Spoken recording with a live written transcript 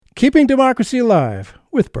Keeping Democracy Alive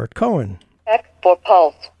with Bert Cohen. X for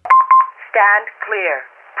pulse. Stand clear.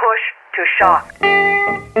 Push to shock.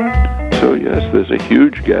 So yes, there's a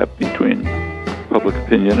huge gap between public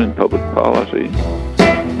opinion and public policy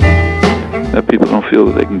that people don't feel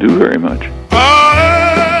that they can do very much.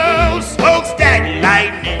 Oh, smokestack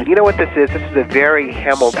lightning. You know what this is? This is a very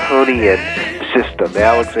Hamiltonian system.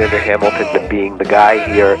 Alexander Hamilton being the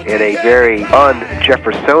guy here in a very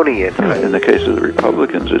un-Jeffersonian. In the case of the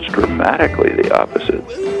Republicans, it's dramatically the opposite.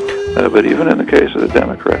 But even in the case of the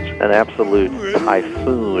Democrats. An absolute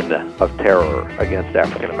typhoon of terror against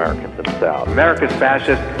African Americans in the South. America's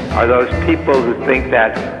fascists are those people who think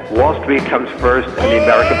that Wall Street comes first and the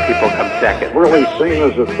American people come second. Really seen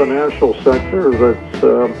as a financial sector that's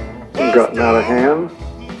gotten out of hand.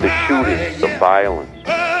 The shootings, the violence,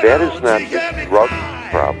 that is not the drug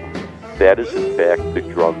problem. That is, in fact, the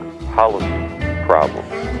drug policy problem.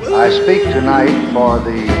 I speak tonight for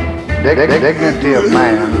the dignity of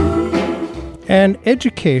man. And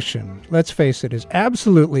education, let's face it, is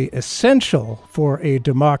absolutely essential for a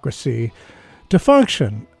democracy to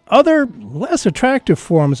function. Other, less attractive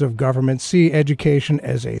forms of government see education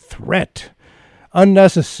as a threat,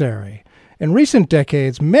 unnecessary. In recent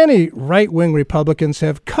decades, many right-wing Republicans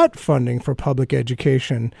have cut funding for public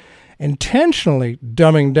education, intentionally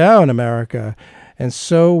dumbing down America. And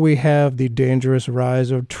so we have the dangerous rise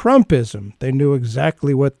of Trumpism. They knew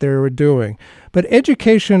exactly what they were doing. But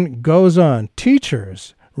education goes on.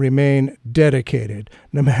 Teachers remain dedicated,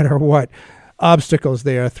 no matter what obstacles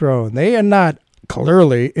they are thrown. They are not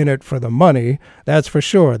clearly in it for the money, that's for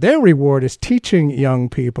sure. Their reward is teaching young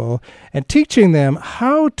people and teaching them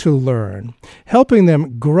how to learn, helping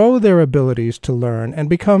them grow their abilities to learn and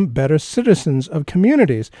become better citizens of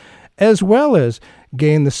communities, as well as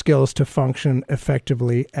gain the skills to function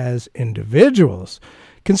effectively as individuals.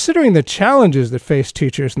 Considering the challenges that face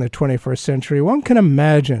teachers in the 21st century, one can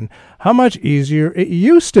imagine how much easier it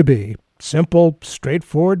used to be. Simple,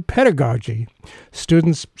 straightforward pedagogy.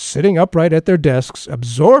 Students sitting upright at their desks,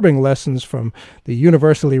 absorbing lessons from the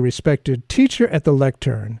universally respected teacher at the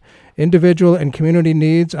lectern. Individual and community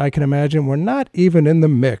needs, I can imagine, were not even in the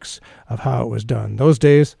mix of how it was done. Those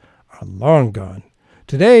days are long gone.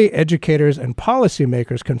 Today, educators and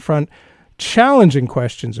policymakers confront challenging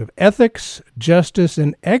questions of ethics, justice,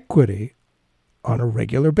 and equity on a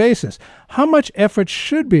regular basis. How much effort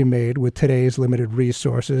should be made with today's limited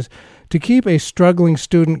resources to keep a struggling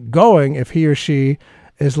student going if he or she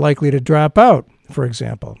is likely to drop out, for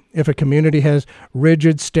example? If a community has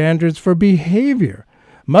rigid standards for behavior,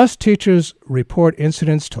 must teachers report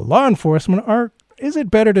incidents to law enforcement, or is it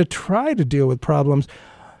better to try to deal with problems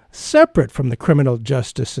separate from the criminal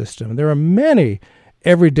justice system? There are many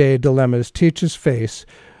everyday dilemmas teachers face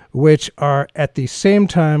which are at the same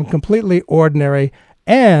time completely ordinary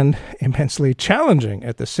and immensely challenging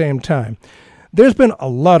at the same time. There's been a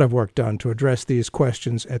lot of work done to address these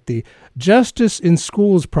questions at the Justice in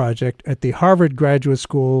Schools project at the Harvard Graduate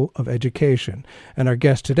School of Education. And our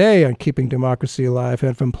guests today on Keeping Democracy Alive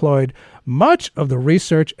have employed much of the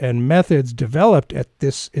research and methods developed at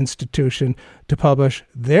this institution to publish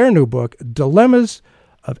their new book, Dilemmas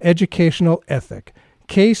of Educational Ethic: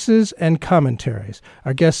 Cases and Commentaries.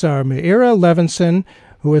 Our guests are Meira Levinson,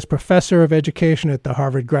 who is professor of education at the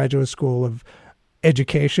Harvard Graduate School of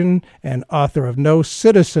Education and author of No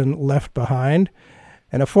Citizen Left Behind,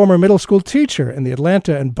 and a former middle school teacher in the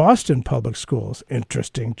Atlanta and Boston public schools.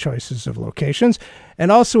 Interesting choices of locations.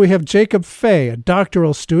 And also we have Jacob Fay, a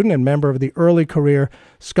doctoral student and member of the Early Career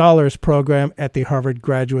Scholars Program at the Harvard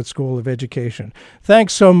Graduate School of Education.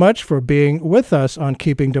 Thanks so much for being with us on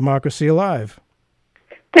Keeping Democracy Alive.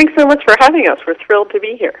 Thanks so much for having us. We're thrilled to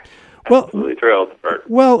be here. Well, Absolutely thrilled, Bert.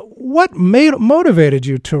 Well, what motivated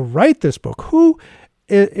you to write this book? Who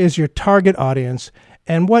is your target audience,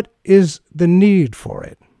 and what is the need for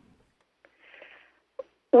it?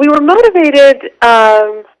 We were motivated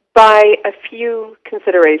by a few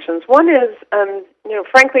considerations. One is,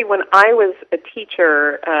 frankly, when I was a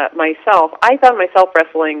teacher myself, I found myself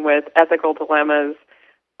wrestling with ethical dilemmas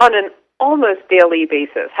on an almost daily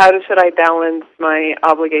basis. How should I balance my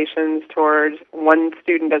obligations towards one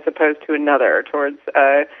student as opposed to another, towards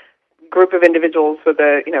a group of individuals with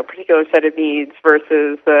a particular set of needs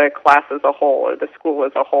versus the class as a whole or the school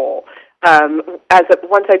as a whole?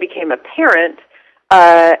 Once I became a parent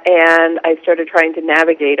and I started trying to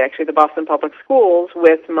navigate actually the Boston Public Schools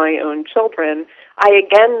with my own children, I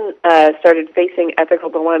again started facing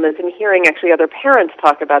ethical dilemmas and hearing actually other parents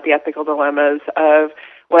talk about the ethical dilemmas of,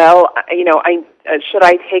 well, should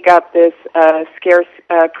I take up this scarce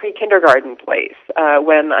pre-kindergarten place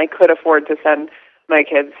when I could afford to send my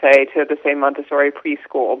kids, say, to the same Montessori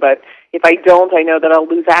preschool. But if I don't, I know that I'll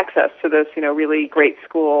lose access to this, really great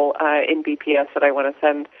school in BPS that I want to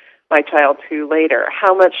send my child to later.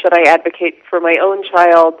 How much should I advocate for my own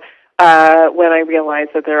child when I realize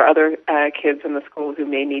that there are other kids in the school who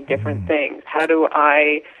may need different things? How do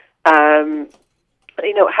I,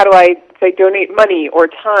 say, donate money or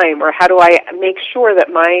time, or how do I make sure that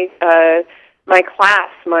my class,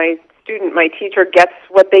 my student, my teacher gets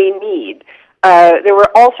what they need? There were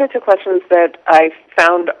all sorts of questions that I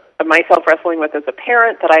found myself wrestling with as a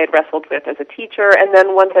parent, that I had wrestled with as a teacher, and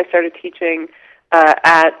then once I started teaching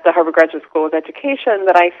at the Harvard Graduate School of Education,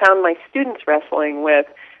 that I found my students wrestling with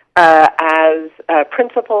as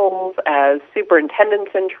principals, as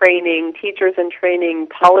superintendents in training, teachers in training,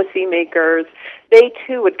 policymakers. They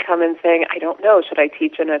too would come in saying, I don't know, should I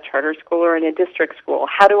teach in a charter school or in a district school?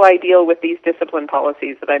 How do I deal with these discipline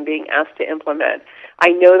policies that I'm being asked to implement? I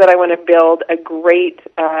know that I want to build a great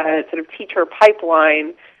sort of teacher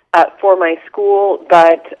pipeline for my school,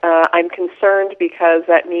 but I'm concerned because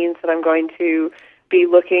that means that I'm going to be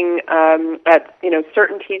looking at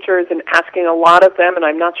certain teachers and asking a lot of them, and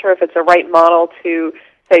I'm not sure if it's a right model to,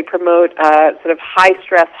 say, promote sort of high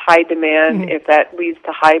stress, high demand, if that leads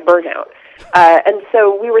to high burnout. And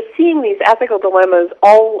so we were seeing these ethical dilemmas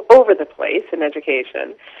all over the place in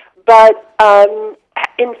education, but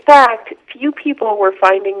in fact, few people were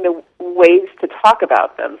finding the ways to talk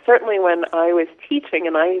about them. Certainly when I was teaching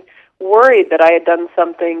and I worried that I had done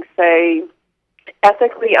something, say,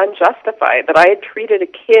 ethically unjustified, that I had treated a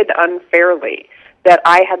kid unfairly, that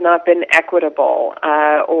I had not been equitable,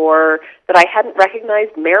 or that I hadn't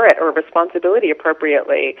recognized merit or responsibility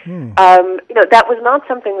appropriately. That was not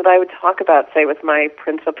something that I would talk about, say, with my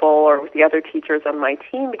principal or with the other teachers on my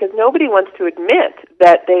team, because nobody wants to admit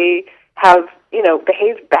that they have,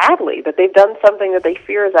 behaved badly, that they've done something that they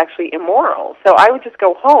fear is actually immoral. So I would just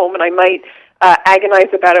go home and I might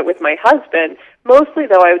agonize about it with my husband. Mostly,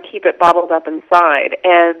 though, I would keep it bottled up inside.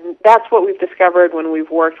 And that's what we've discovered when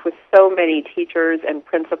we've worked with so many teachers and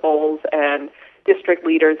principals and district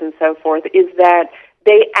leaders and so forth, is that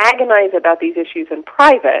they agonize about these issues in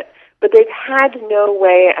private, but they've had no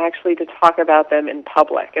way actually to talk about them in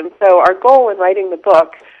public. And so our goal in writing the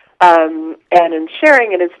book and in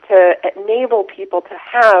sharing it is to enable people to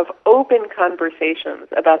have open conversations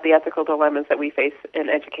about the ethical dilemmas that we face in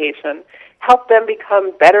education, help them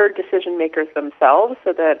become better decision makers themselves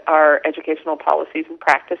so that our educational policies and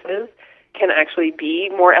practices can actually be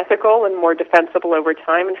more ethical and more defensible over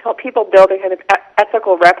time, and help people build a kind of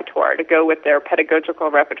ethical repertoire to go with their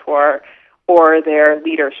pedagogical repertoire or their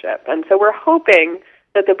leadership. And so we're hoping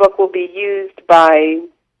that the book will be used by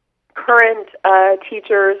current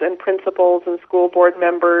teachers and principals and school board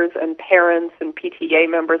members and parents and PTA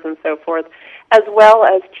members and so forth, as well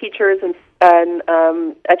as teachers and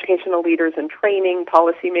educational leaders in training,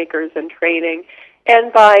 policymakers in training,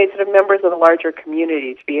 and by sort of members of the larger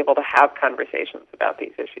community to be able to have conversations about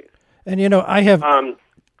these issues. And, I have...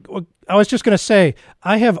 I was just going to say,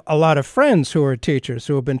 I have a lot of friends who are teachers,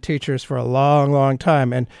 who have been teachers for a long, long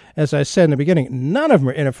time. And as I said in the beginning, none of them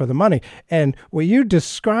are in it for the money. And what you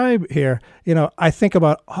describe here, I think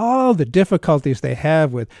about all the difficulties they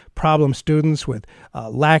have with problem students, with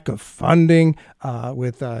lack of funding,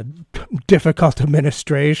 with difficult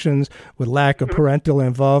administrations, with lack of parental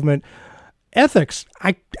involvement. Ethics,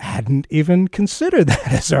 I hadn't even considered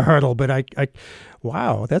that as a hurdle, but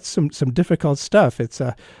wow, that's some difficult stuff. It's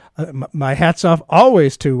my hat's off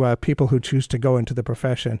always to people who choose to go into the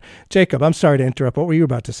profession. Jacob, I'm sorry to interrupt. What were you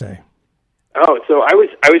about to say? Oh, so I was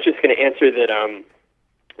just going to answer that.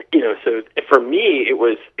 So for me, it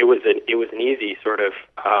was an easy sort of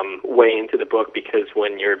way into the book, because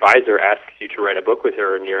when your advisor asks you to write a book with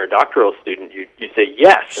her and you're a doctoral student, you say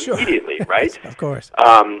yes immediately, right? Of course.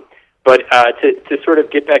 But to sort of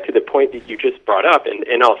get back to the point that you just brought up, and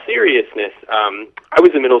in all seriousness, I was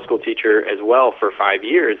a middle school teacher as well for 5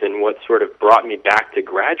 years, and what sort of brought me back to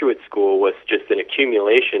graduate school was just an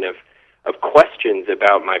accumulation of questions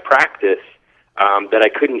about my practice that I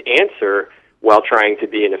couldn't answer while trying to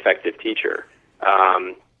be an effective teacher.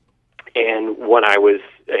 And when I was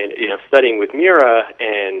studying with Mira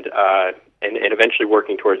and eventually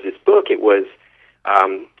working towards this book, it was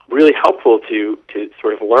really helpful to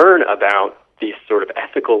sort of learn about these sort of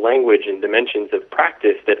ethical language and dimensions of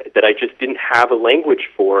practice that I just didn't have a language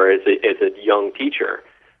for as a young teacher.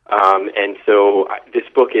 And so this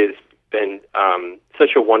book has been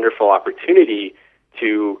such a wonderful opportunity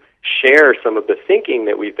to share some of the thinking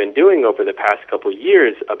that we've been doing over the past couple of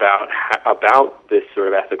years about this sort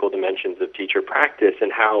of ethical dimensions of teacher practice,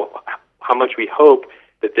 and how much we hope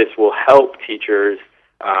that this will help teachers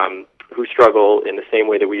who struggle in the same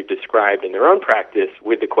way that we've described in their own practice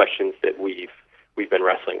with the questions that we've been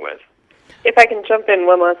wrestling with. If I can jump in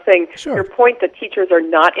one last thing, Sure. Your point that teachers are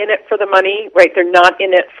not in it for the money, right? They're not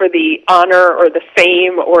in it for the honor or the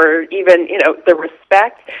fame or even, the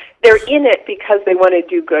respect. They're in it because they want to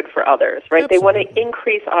do good for others, right? Absolutely. They want to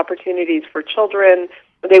increase opportunities for children.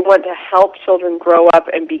 They want to help children grow up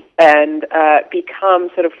and become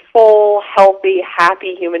sort of full, healthy,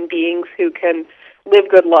 happy human beings who can live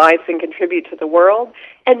good lives and contribute to the world.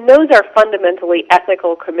 And those are fundamentally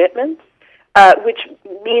ethical commitments. Which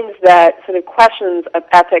means that sort of questions of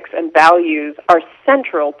ethics and values are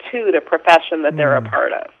central to the profession that they're a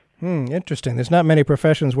part of. Interesting. There's not many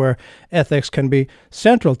professions where ethics can be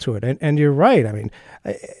central to it. And you're right. I mean,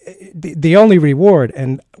 the only reward,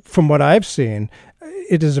 and from what I've seen,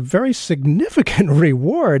 it is a very significant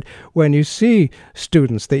reward when you see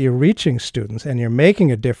students, that you're reaching students and you're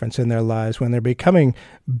making a difference in their lives, when they're becoming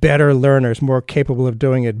better learners, more capable of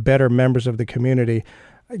doing it, better members of the community.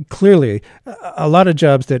 Clearly, a lot of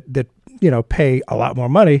jobs that pay a lot more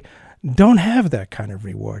money don't have that kind of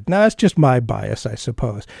reward. Now, that's just my bias, I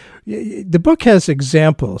suppose. The book has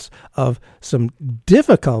examples of some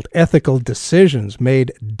difficult ethical decisions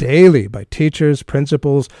made daily by teachers,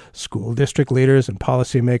 principals, school district leaders, and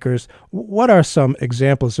policymakers. What are some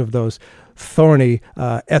examples of those thorny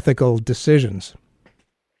ethical decisions?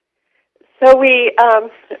 So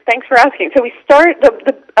thanks for asking. So we start,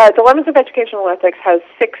 the Dilemmas of Educational Ethics has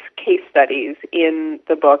 6 case studies in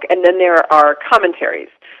the book, and then there are commentaries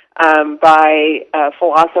by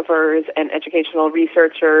philosophers and educational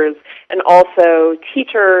researchers, and also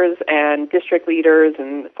teachers and district leaders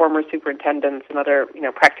and former superintendents and other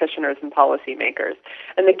practitioners and policymakers.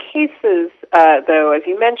 And the cases, though, as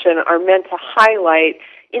you mentioned, are meant to highlight,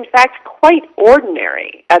 in fact, quite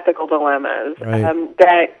ordinary ethical dilemmas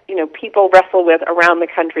that people wrestle with around the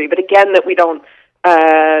country, but again, that we don't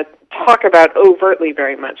talk about overtly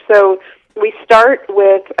very much. So we start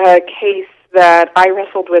with a case that I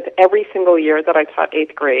wrestled with every single year that I taught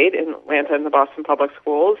 8th grade in Atlanta in the Boston Public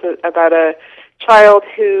Schools, about a child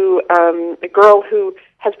a girl who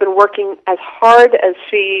has been working as hard as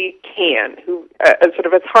she can, sort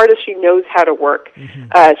of as hard as she knows how to work.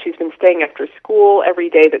 She's been staying after school every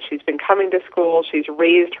day that she's been coming to school. She's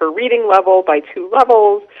raised her reading level by 2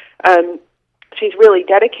 levels. She's really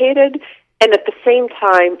dedicated. And at the same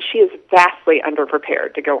time, she is vastly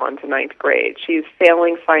underprepared to go on to 9th grade. She's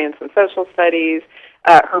failing science and social studies.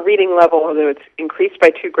 Her reading level, although it's increased by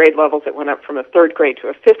 2 grade levels, it went up from a 3rd grade to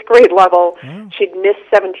a 5th grade level. She'd missed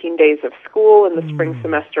 17 days of school in the spring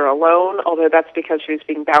semester alone, although that's because she was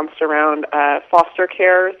being bounced around foster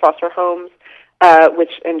homes,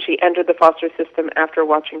 and she entered the foster system after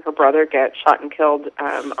watching her brother get shot and killed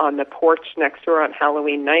on the porch next to her on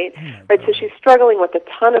Halloween night. So she's struggling with a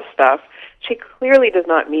ton of stuff. She clearly does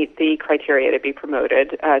not meet the criteria to be promoted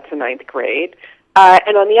to 9th grade.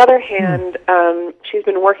 And on the other hand, she's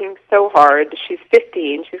been working so hard. She's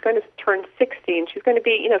 15. She's going to turn 16. She's going to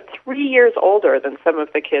be, 3 years older than some of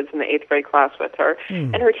the kids in the 8th grade class with her.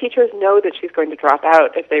 And her teachers know that she's going to drop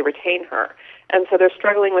out if they retain her. And so they're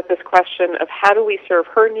struggling with this question of how do we serve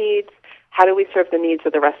her needs? How do we serve the needs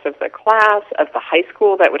of the rest of the class, of the high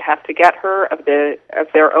school that would have to get her, of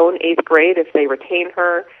their own 8th grade if they retain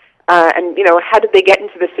her? And how did they get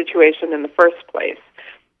into this situation in the first place?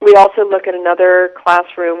 We also look at another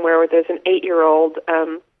classroom where there's an 8-year-old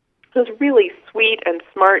who's really sweet and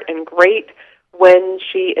smart and great when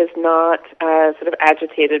she is not sort of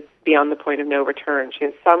agitated beyond the point of no return. She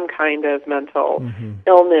has some kind of mental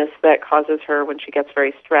illness that causes her, when she gets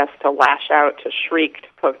very stressed, to lash out, to shriek,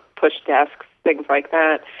 to push desks, things like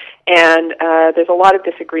that. And there's a lot of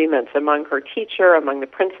disagreements among her teacher, among the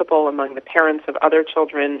principal, among the parents of other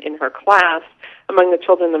children in her class, among the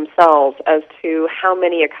children themselves, as to how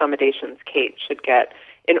many accommodations Kate should get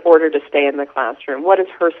in order to stay in the classroom. What is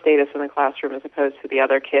her status in the classroom as opposed to the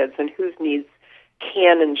other kids, and whose needs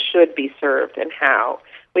can and should be served, and how?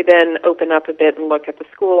 We then open up a bit and look at the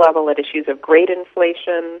school level at issues of grade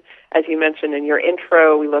inflation. As you mentioned in your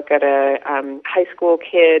intro, we look at a high school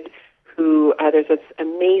kid who, there's this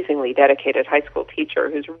amazingly dedicated high school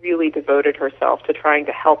teacher who's really devoted herself to trying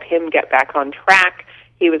to help him get back on track.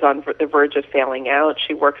 He was on the verge of failing out.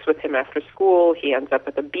 She works with him after school. He ends up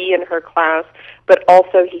with a B in her class, but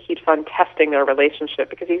also he keeps on testing their relationship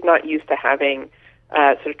because he's not used to having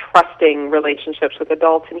sort of trusting relationships with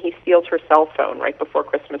adults, and he steals her cell phone right before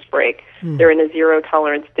Christmas break. They're in a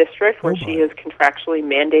zero-tolerance district where she is contractually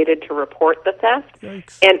mandated to report the theft.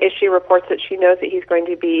 Yikes. And if she reports it, she knows that he's going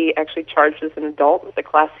to be actually charged as an adult with a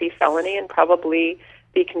Class C felony and probably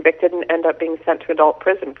be convicted and end up being sent to adult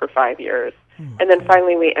prison for 5 years. And then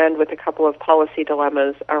finally we end with a couple of policy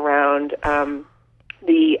dilemmas around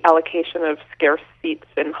the allocation of scarce seats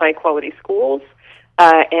in high-quality schools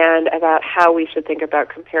and about how we should think about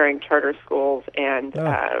comparing charter schools and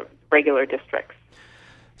regular districts.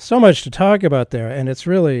 So much to talk about there, and it's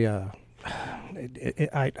really, I'm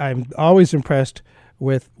always impressed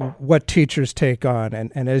with what teachers take on,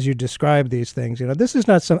 and as you describe these things, this is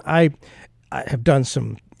not I have done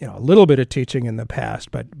some, a little bit of teaching in the past,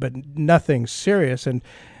 but nothing serious, and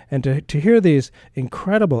to hear these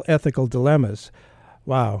incredible ethical dilemmas,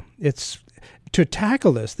 wow, it's to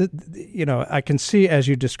tackle this. I can see, as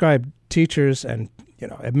you describe, teachers and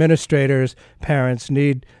administrators, parents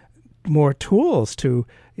need more tools to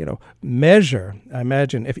measure. I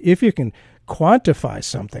imagine if you can quantify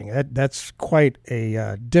something, that's quite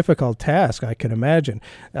a difficult task, I can imagine.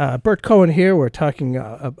 Bert Cohen here. We're talking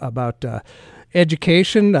about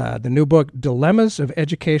education, the new book, Dilemmas of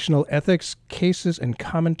Educational Ethics, Cases and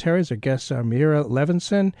Commentaries. Our guests are Mira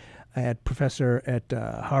Levinson, professor at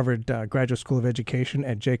Harvard Graduate School of Education,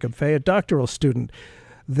 and Jacob Fay, a doctoral student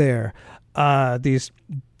there. These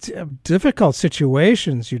difficult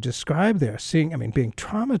situations you describe there, being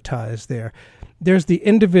traumatized there. There's the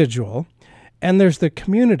individual, and there's the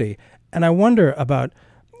community. And I wonder about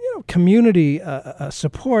community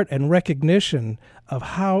support and recognition of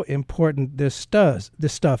how important this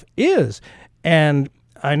stuff is. And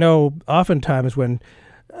I know oftentimes when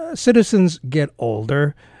citizens get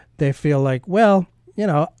older, they feel like, well,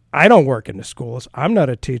 I don't work in the schools. I'm not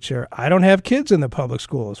a teacher. I don't have kids in the public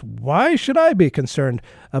schools. Why should I be concerned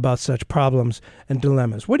about such problems and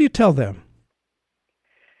dilemmas? What do you tell them?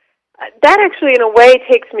 That actually, in a way,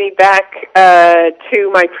 takes me back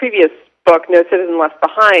to my previous book, No Citizen Left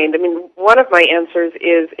Behind. One of my answers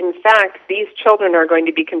is, in fact, these children are going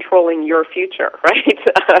to be controlling your future, right?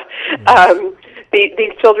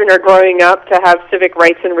 These children are growing up to have civic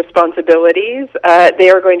rights and responsibilities. They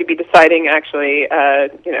are going to be deciding, actually,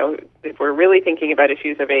 if we're really thinking about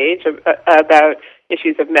issues of age, about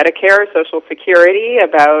issues of Medicare, Social Security,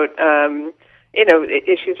 about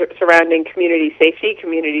issues surrounding community safety,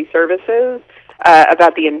 community services,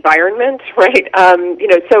 about the environment, right?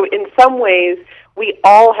 So in some ways, we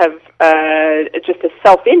all have just a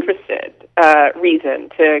self-interested reason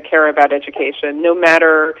to care about education, no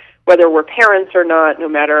matter whether we're parents or not, no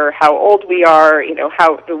matter how old we are,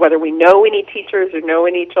 whether we know any teachers or know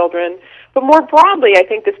any children. But more broadly, I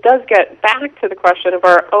think this does get back to the question of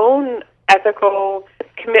our own ethical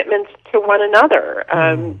commitments to one another.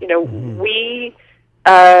 We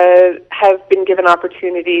have been given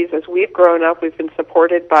opportunities as we've grown up. We've been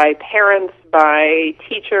supported by parents, by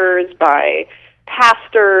teachers, by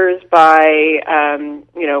pastors, by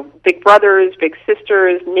big brothers, big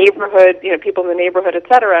sisters, neighborhood, people in the neighborhood,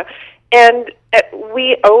 etc. And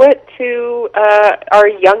we owe it to our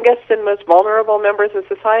youngest and most vulnerable members of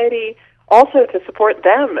society also to support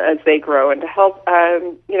them as they grow and to help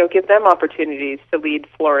give them opportunities to lead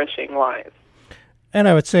flourishing lives. And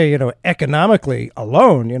I would say, economically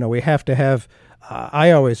alone, we have to have,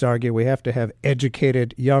 I always argue, we have to have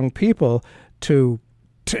educated young people to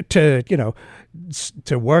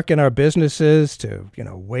work in our businesses, to,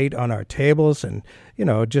 wait on our tables and,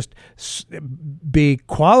 just be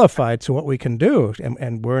qualified to what we can do.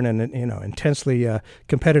 And we're in an, intensely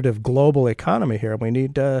competitive global economy here. We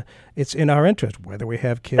need, it's in our interest, whether we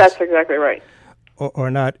have kids. That's exactly right. Or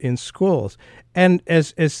not in schools. And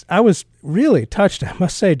as I was really touched, I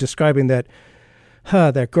must say, describing that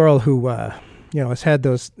girl who, has had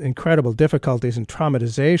those incredible difficulties and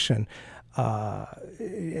traumatization,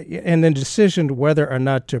 and the decision whether or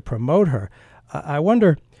not to promote her. I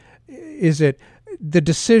wonder, is it the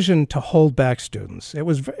decision to hold back students? It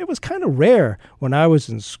was kind of rare when I was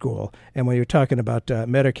in school, and when you're talking about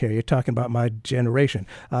Medicare, you're talking about my generation.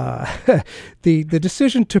 The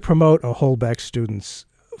decision to promote or hold back students,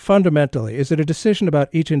 fundamentally, is it a decision about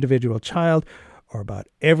each individual child or about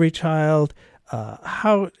every child?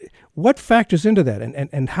 What factors into that,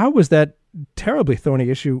 and how was that terribly thorny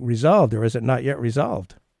issue resolved, or is it not yet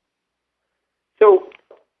resolved? So,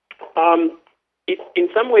 in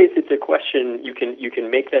some ways, it's a question you can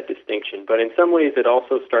make that distinction, but in some ways, it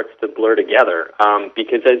also starts to blur together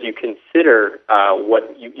because as you consider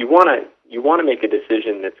what you want to make a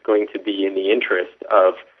decision that's going to be in the interest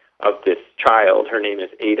of this child. Her name is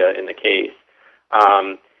Ada in the case,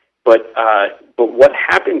 but what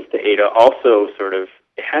happens to Ada also sort of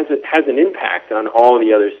has an impact on all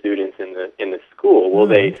the other students in the school. Will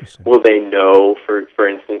they know, for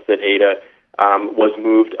instance, that Ada was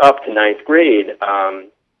moved up to ninth grade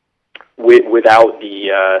without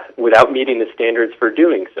meeting the standards for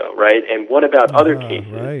doing so, right? And what about other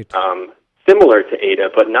cases? Right. similar to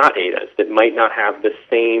Ada, but not Ada's, that might not have the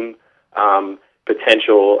same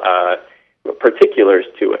potential particulars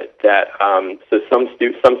to it. That so some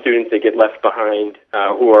students that get left behind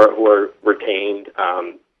who are retained,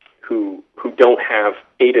 who don't have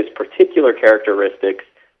Ada's particular characteristics,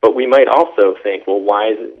 but we might also think, well, why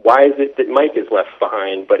is it that Mike is left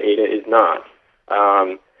behind but Ada is not?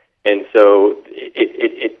 And so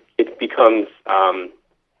it becomes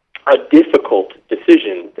a difficult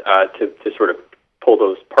decision to sort of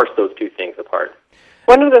parse those two things apart.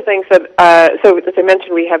 One of the things that, so as I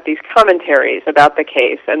mentioned, we have these commentaries about the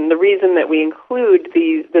case, and the reason that we include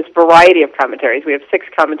this variety of commentaries, we have 6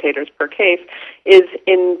 commentators per case, is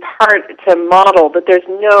in part to model that there's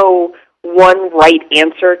no one right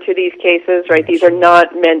answer to these cases, right? These are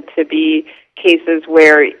not meant to be cases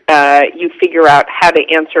where you figure out how to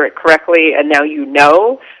answer it correctly and now you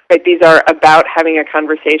know, right? These are about having a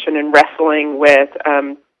conversation and wrestling with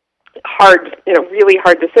really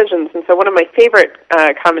hard decisions. And so one of my favorite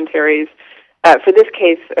commentaries for this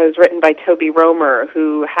case is written by Toby Romer,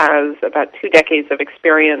 who has about 2 decades of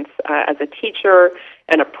experience as a teacher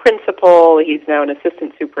and a principal. He's now an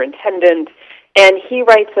assistant superintendent. And he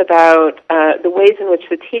writes about the ways in which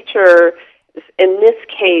the teacher, in this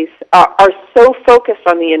case, are so focused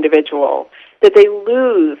on the individual that they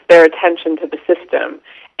lose their attention to the system.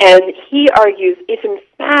 And he argues if, in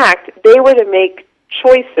fact, they were to make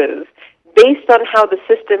choices based on how the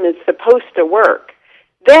system is supposed to work,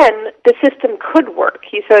 then the system could work.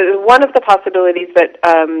 He says one of the possibilities that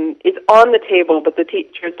is on the table but the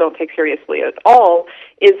teachers don't take seriously at all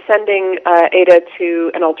is sending Ada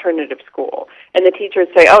to an alternative school. And the teachers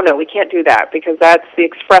say, oh, no, we can't do that because that's the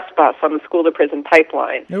express bus on the school-to-prison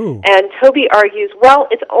pipeline. Ooh. And Toby argues, well,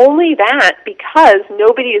 it's only that because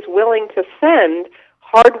nobody is willing to send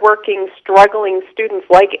hardworking, struggling students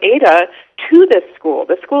like Ada to this school.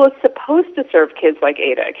 The school is supposed to serve kids like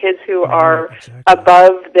Ada, kids who are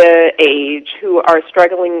above the age, who are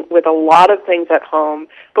struggling with a lot of things at home,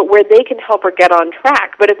 but where they can help her get on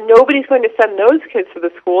track. But if nobody's going to send those kids to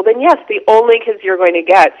the school, then yes, the only kids you're going to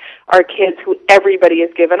get are kids who everybody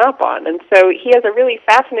has given up on. And so he has a really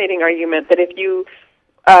fascinating argument that if you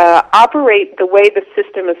operate the way the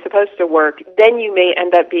system is supposed to work, then you may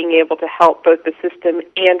end up being able to help both the system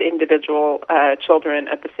and individual children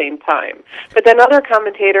at the same time. But then other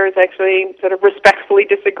commentators actually sort of respectfully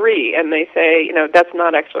disagree, and they say, that's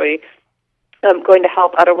not actually going to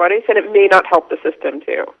help otherwise, and it may not help the system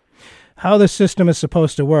too. How the system is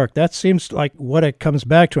supposed to work, that seems like what it comes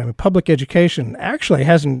back to. I mean, public education actually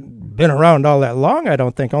hasn't been around all that long, I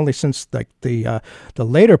don't think, only since the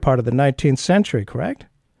later part of the 19th century, correct?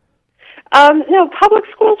 No, public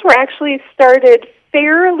schools were actually started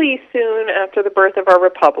fairly soon after the birth of our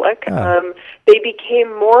republic. They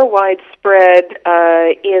became more widespread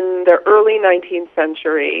in the early 19th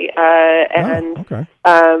century, and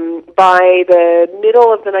by the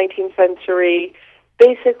middle of the 19th century,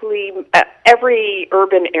 basically every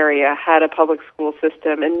urban area had a public school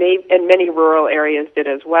system, and many rural areas did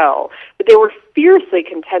as well. But they were fiercely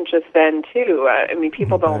contentious then, too.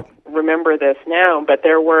 People don't remember this now, but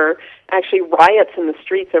there were actually riots in the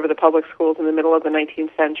streets over the public schools in the middle of the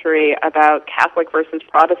 19th century about Catholic versus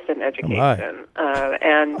Protestant education.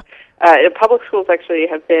 And public schools actually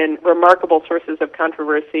have been remarkable sources of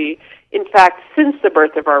controversy, in fact, since the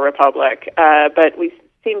birth of our republic, but we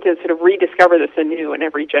seem to sort of rediscover this anew in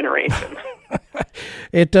every generation.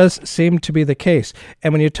 It does seem to be the case.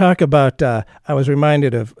 And when you talk about, I was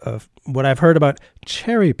reminded of what I've heard about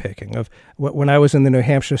cherry picking. Of when I was in the New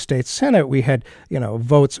Hampshire State Senate, we had,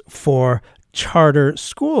 votes for charter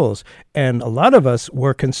schools. And a lot of us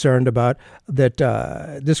were concerned about that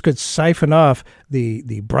this could siphon off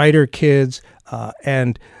the brighter kids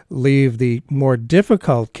and leave the more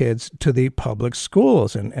difficult kids to the public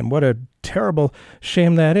schools. And what a terrible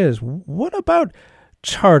shame that is. What about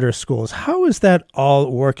charter schools? How is that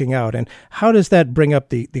all working out? And how does that bring up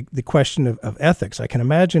the question of ethics? I can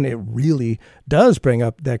imagine it really does bring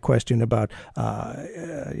up that question about,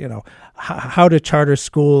 how do charter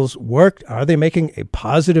schools work? Are they making a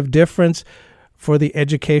positive difference for the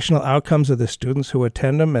educational outcomes of the students who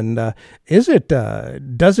attend them? And does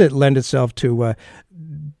it lend itself to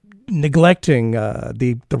neglecting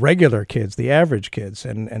the regular kids, the average kids?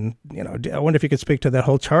 And I wonder if you could speak to that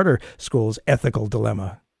whole charter school's ethical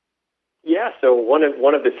dilemma. Yeah, so one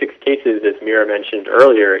of the 6 cases, as Mira mentioned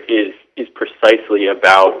earlier, is precisely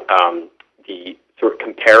about the sort of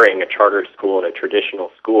comparing a charter school and a traditional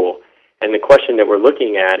school. And the question that we're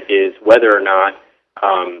looking at is whether or not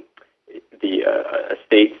a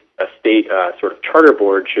state sort of charter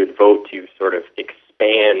board should vote to sort of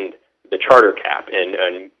expand charter cap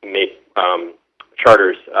and make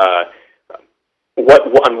charters.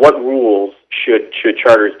 On what rules should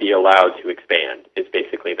charters be allowed to expand is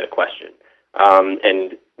basically the question.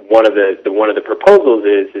 And one of the proposals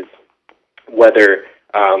is whether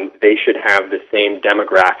they should have the same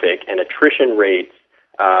demographic and attrition rates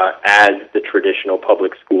as the traditional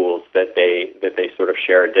public schools that they sort of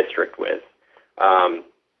share a district with.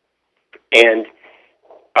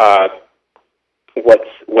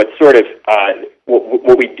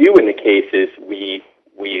 What we do in the case is we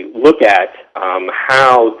look at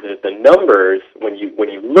how the numbers, when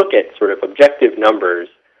you look at sort of objective numbers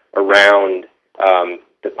around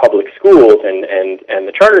the public schools and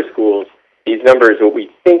the charter schools, these numbers, what we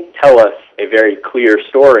think, tell us a very clear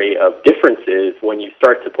story of differences. When you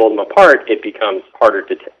start to pull them apart, it becomes harder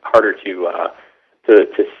to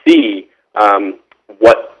see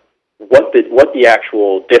what the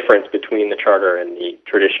actual difference between the charter and the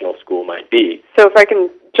traditional school might be. So if I can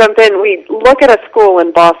jump in, we look at a school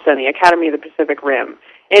in Boston, the Academy of the Pacific Rim,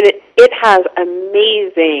 and it has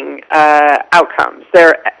amazing outcomes.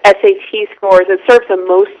 Their SAT scores, it serves a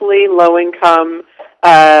mostly low-income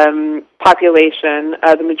population.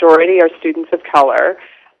 The majority are students of color.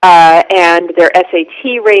 And their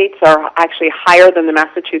SAT rates are actually higher than the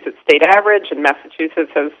Massachusetts state average, and Massachusetts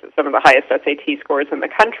has some of the highest SAT scores in the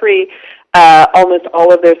country. Almost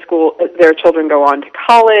all of their children go on to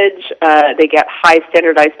college. They get high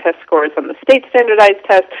standardized test scores on the state standardized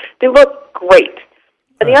test. They look great.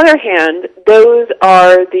 On the other hand, those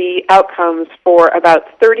are the outcomes for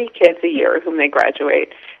about 30 kids a year whom they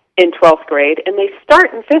graduate in 12th grade, and they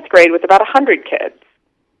start in 5th grade with about 100 kids.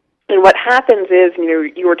 And what happens is,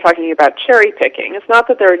 you were talking about cherry picking. It's not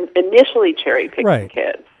that they're initially cherry picking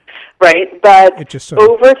kids, right? But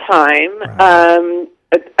over time,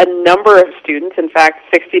 a number of students, in fact,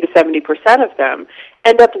 60 to 70% of them,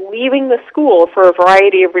 end up leaving the school for a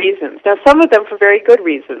variety of reasons. Now, some of them for very good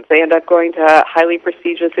reasons. They end up going to highly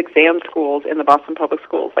prestigious exam schools in the Boston Public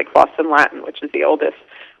Schools, like Boston Latin, which is the oldest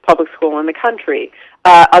public school in the country.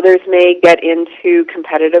 Others may get into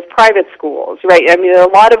competitive private schools, right? I mean, there are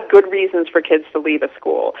a lot of good reasons for kids to leave a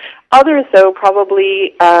school. Others, though,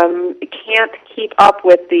 probably can't keep up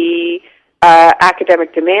with the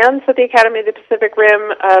academic demands that the Academy of the Pacific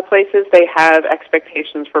Rim places. They have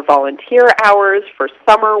expectations for volunteer hours, for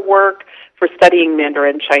summer work, for studying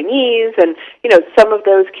Mandarin Chinese, and some of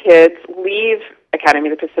those kids leave Academy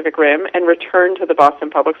of the Pacific Rim and return to the Boston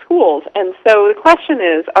Public Schools. And so the question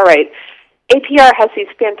is, all right, APR has these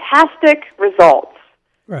fantastic results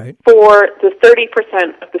for the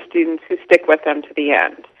 30% of the students who stick with them to the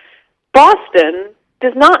end. Boston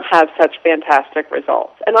does not have such fantastic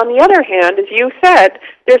results. And on the other hand, as you said,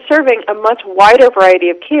 they're serving a much wider variety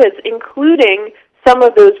of kids, including some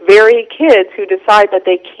of those very kids who decide that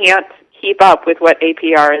they can't keep up with what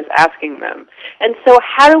APR is asking them. And so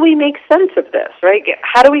how do we make sense of this, right?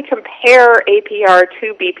 How do we compare APR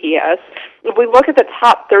to BPS? If we look at the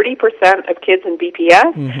top 30% of kids in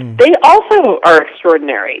BPS, they also are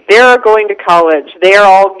extraordinary. They're going to college. They're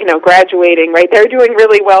all, graduating, right? They're doing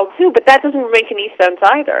really well, too, but that doesn't make any sense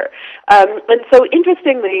either. And so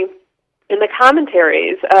interestingly, in the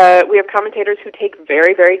commentaries, we have commentators who take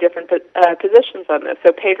very, very different positions on this.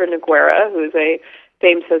 So Pedro Noguera, who is a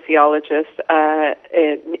famed sociologist at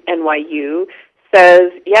NYU,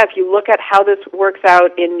 says, if you look at how this works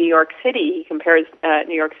out in New York City, he compares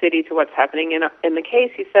New York City to what's happening in the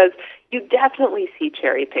case, he says, you definitely see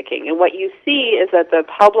cherry picking. And what you see is that the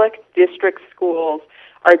public district schools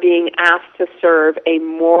are being asked to serve a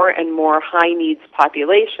more and more high-needs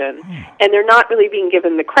population, and they're not really being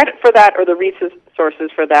given the credit for that or the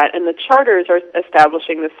resources for that, and the charters are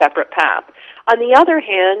establishing this separate path. On the other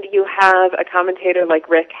hand, you have a commentator like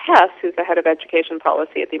Rick Hess, who's the head of education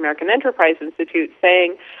policy at the American Enterprise Institute,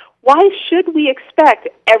 saying, why should we expect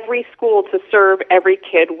every school to serve every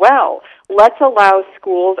kid well? Let's allow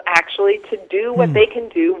schools actually to do what they can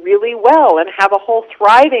do really well and have a whole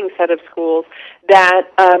thriving set of schools that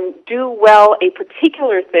do well a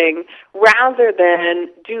particular thing rather than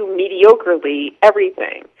do mediocrely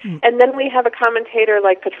everything. And then we have a commentator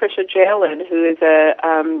like Patricia Jalen, who is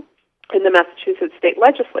in the Massachusetts State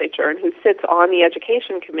Legislature and who sits on the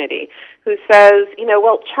Education Committee, who says,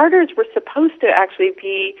 charters were supposed to actually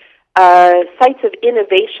be sites of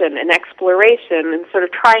innovation and exploration and sort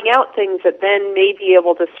of trying out things that then may be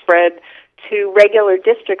able to spread to regular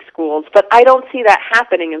district schools. But I don't see that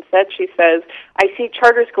happening. Instead, she says, I see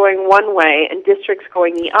charters going one way and districts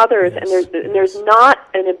going the others, and there's not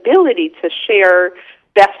an ability to share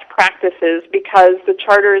best practices because the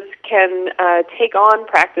charters can take on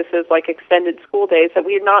practices like extended school days that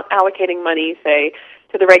we're not allocating money, say,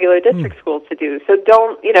 to the regular district schools to do. So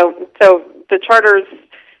so the charters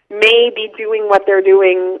may be doing what they're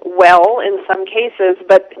doing well in some cases,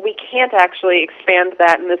 but we can't actually expand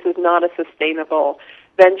that, and this is not a sustainable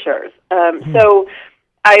venture. So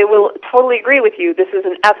I will totally agree with you. This is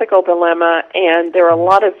an ethical dilemma, and there are a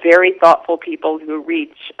lot of very thoughtful people who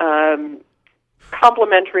reach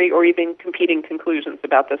complementary or even competing conclusions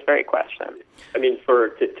about this very question. I mean,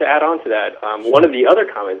 to add on to that, one of the other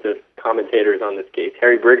commentators on this case,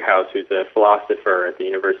 Harry Brighouse, who's a philosopher at the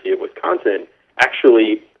University of Wisconsin,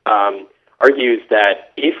 actually argues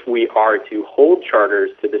that if we are to hold charters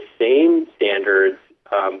to the same standards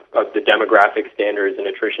of the demographic standards and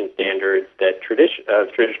attrition standards that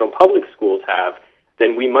traditional public schools have,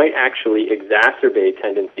 then we might actually exacerbate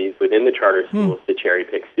tendencies within the charter schools to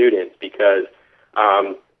cherry-pick students, because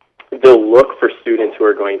they'll look for students who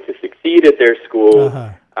are going to succeed at their school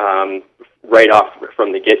right off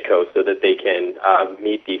from the get-go, so that they can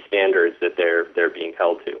meet these standards that they're being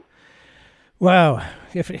held to. Wow!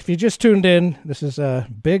 If you just tuned in, this is a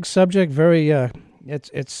big subject. Very,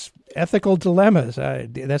 it's ethical dilemmas.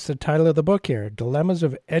 That's the title of the book here: Dilemmas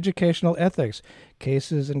of Educational Ethics: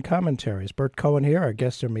 Cases and Commentaries. Bert Cohen here. Our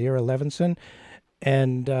guests are Meira Levinson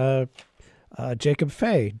and Jacob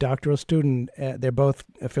Fay, doctoral student. They're both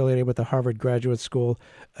affiliated with the Harvard Graduate School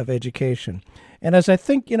of Education. And as I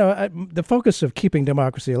think, the focus of keeping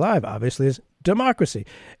democracy alive, obviously, is democracy.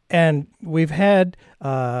 And we've had,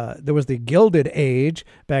 there was the Gilded Age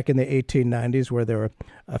back in the 1890s where there were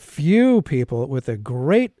a few people with a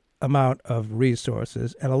great amount of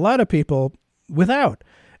resources and a lot of people without.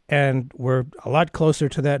 And we're a lot closer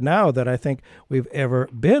to that now than I think we've ever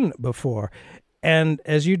been before. And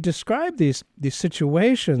as you describe these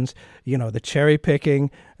situations, the cherry picking,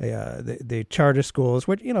 the charter schools,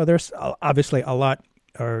 which, there's obviously a lot,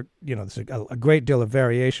 or, there's a great deal of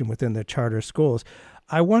variation within the charter schools.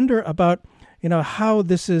 I wonder about, how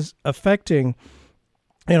this is affecting,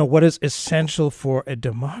 what is essential for a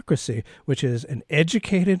democracy, which is an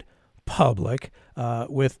educated public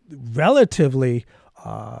with relatively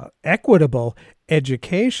equitable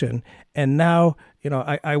education. And now,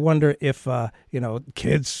 I wonder if,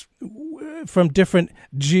 kids from different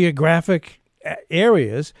geographic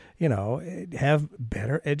areas, have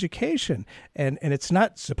better education. And it's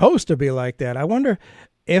not supposed to be like that. I wonder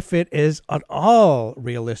if it is at all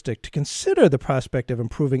realistic to consider the prospect of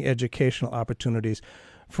improving educational opportunities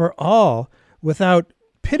for all without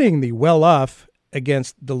pitting the well-off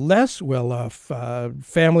against the less well-off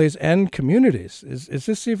families and communities. Is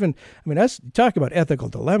this even, that's talk about ethical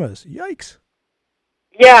dilemmas. Yikes.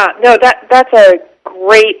 Yeah, no, that's a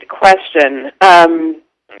great question. And,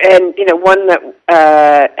 one that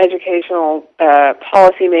educational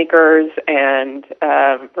policymakers and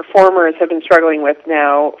reformers have been struggling with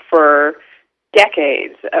now for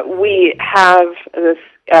decades. We have this,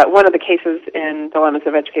 one of the cases in Dilemmas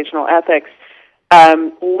of Educational Ethics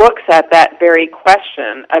looks at that very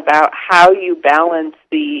question about how you balance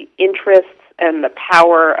the interests and the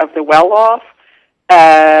power of the well-off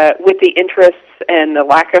with the interests and the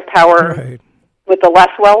lack of power with the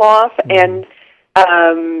less well-off. And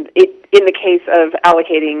in the case of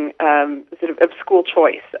allocating sort of school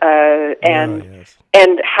choice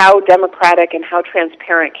and how democratic and how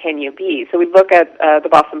transparent can you be. So we look at the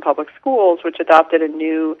Boston Public Schools, which adopted a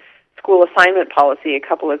new school assignment policy a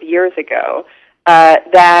couple of years ago,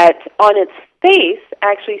 that on its face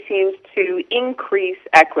actually seems to increase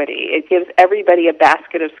equity. It gives everybody a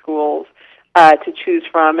basket of schools to choose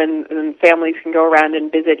from, and families can go around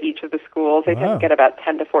and visit each of the schools. They tend to get about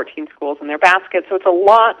 10 to 14 schools in their basket, so it's a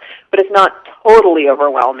lot, but it's not totally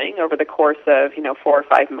overwhelming. Over the course of 4 or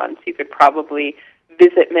 5 months, you could probably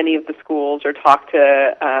visit many of the schools or talk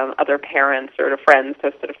to other parents or to friends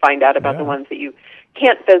to sort of find out about the ones that you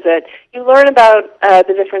can't visit. You learn about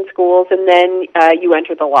the different schools, and then you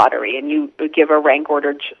enter the lottery, and you give a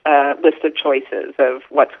rank-ordered list of choices of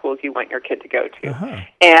what schools you want your kid to go to.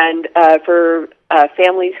 And for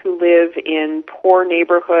families who live in poor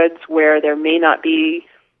neighborhoods where there may not be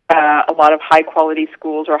a lot of high-quality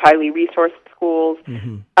schools or highly resourced schools,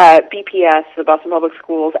 BPS, the Boston Public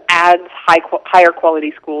Schools, adds higher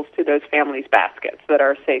quality schools to those families' baskets that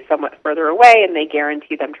are, say, somewhat further away, and they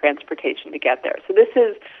guarantee them transportation to get there. So this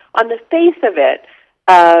is, on the face of it,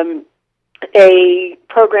 a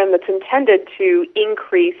program that's intended to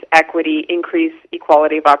increase equity, increase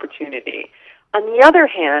equality of opportunity. On the other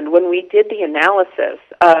hand, when we did the analysis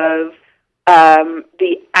of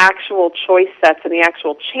the actual choice sets and the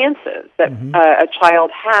actual chances that a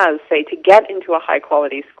child has, say, to get into a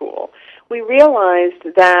high-quality school, we realized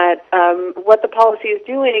that what the policy is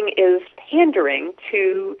doing is pandering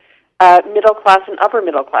to middle class and upper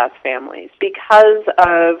middle class families because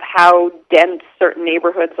of how dense certain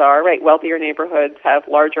neighborhoods are, right? Wealthier neighborhoods have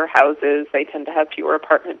larger houses, they tend to have fewer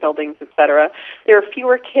apartment buildings, etc. There are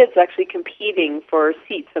fewer kids actually competing for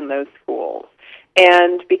seats in those schools.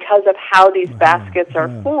 And because of how these baskets are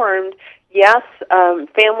formed, yes,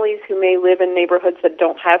 families who may live in neighborhoods that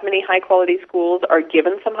don't have many high-quality schools are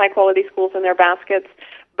given some high-quality schools in their baskets,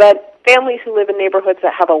 but families who live in neighborhoods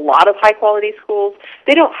that have a lot of high-quality schools,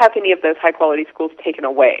 they don't have any of those high-quality schools taken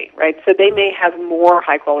away, right? So they may have more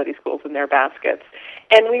high-quality schools in their baskets.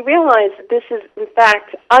 And we realize that this is, in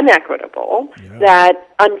fact, unequitable, that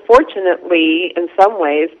unfortunately, in some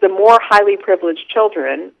ways, the more highly privileged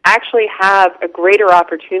children actually have a greater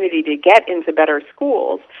opportunity to get into better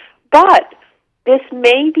schools. But this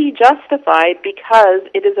may be justified because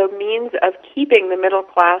it is a means of keeping the middle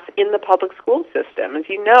class in the public school system. As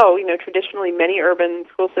you know, traditionally many urban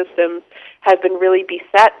school systems have been really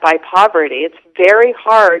beset by poverty. It's very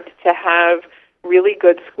hard to have really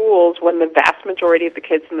good schools when the vast majority of the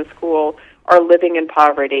kids in the school are living in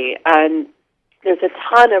poverty. And there's a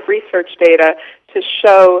ton of research data to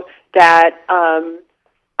show that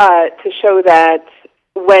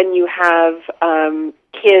when you have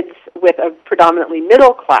kids with a predominantly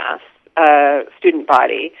middle class student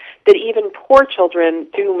body, that even poor children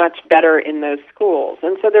do much better in those schools.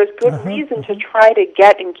 And so there's good reason to try to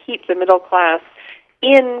get and keep the middle class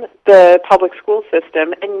in the public school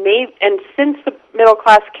system, and since the middle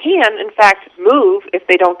class can, in fact, move if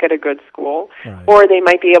they don't get a good school, or they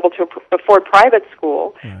might be able to afford private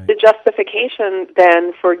school, the justification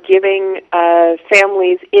then for giving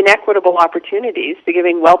families inequitable opportunities, to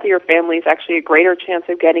giving wealthier families actually a greater chance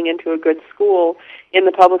of getting into a good school in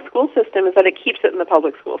the public school system, is that it keeps it in the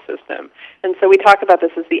public school system. And so we talk about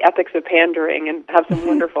this as the ethics of pandering and have some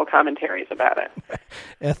wonderful commentaries about it.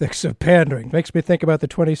 Ethics of pandering. Makes me think about the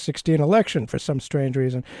 2016 election for some strange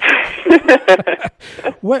reason.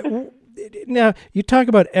 Now, you talk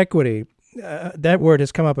about equity. That word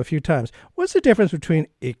has come up a few times. What's the difference between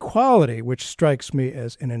equality, which strikes me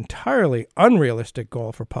as an entirely unrealistic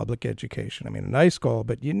goal for public education? I mean, a nice goal,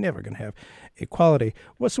 but you're never going to have equality.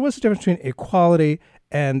 What's the difference between equality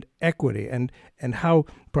and equity, and how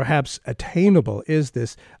perhaps attainable is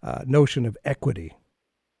this notion of equity?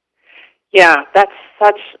 Yeah, that's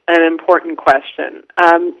such an important question.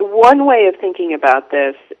 One way of thinking about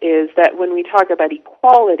this is that when we talk about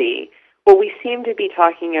equality, what we seem to be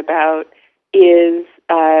talking about is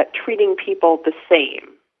treating people the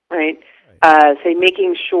same, right? Say,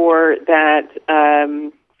 making sure that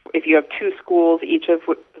if you have two schools, each of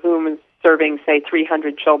whom is serving, say,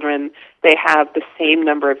 300 children, they have the same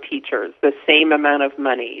number of teachers, the same amount of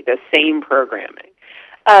money, the same programming.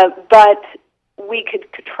 But we could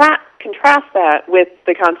contrast that with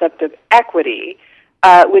the concept of equity,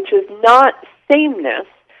 which is not sameness,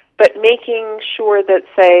 but making sure that,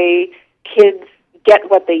 say, kids get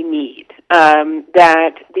what they need.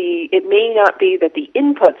 It may not be that the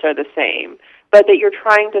inputs are the same, but that you're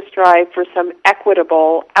trying to strive for some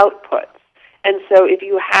equitable outputs. And so if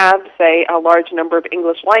you have, say, a large number of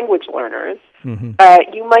English language learners,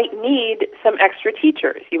 you might need some extra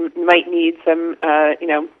teachers. You might need some,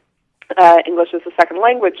 English as a second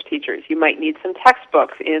language teachers. You might need some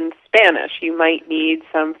textbooks in Spanish. You might need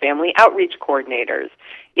some family outreach coordinators.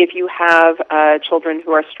 If you have children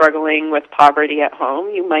who are struggling with poverty at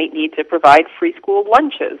home, you might need to provide free school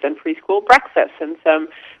lunches and free school breakfasts and some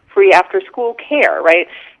free after-school care, right?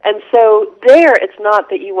 And so there, it's not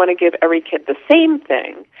that you want to give every kid the same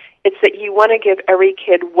thing. It's that you want to give every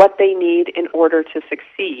kid what they need in order to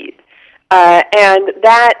succeed. And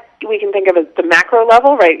that we can think of as the macro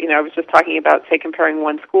level, right? I was just talking about, say, comparing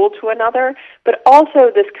one school to another, but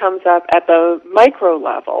also this comes up at the micro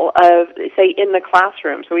level of, say, in the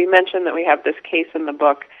classroom. So we mentioned that we have this case in the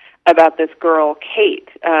book about this girl, Kate,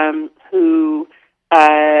 who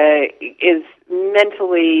is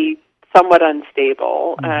mentally somewhat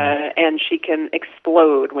unstable, and she can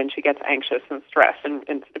explode when she gets anxious and stressed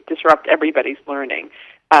and disrupt everybody's learning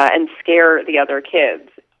and scare the other kids.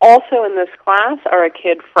 Also in this class are a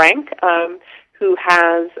kid, Frank, who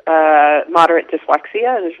has moderate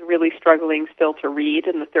dyslexia and is really struggling still to read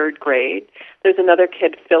in the third grade. There's another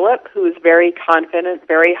kid, Philip, who is very confident,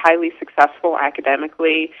 very highly successful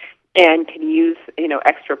academically, and can use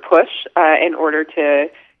extra push in order to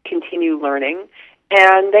continue learning.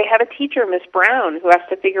 And they have a teacher, Miss Brown, who has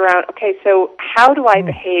to figure out, okay, so how do I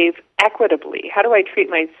behave equitably? How do I treat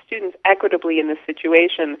my students equitably in this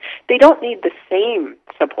situation? They don't need the same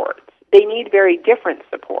supports. They need very different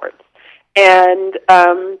supports. And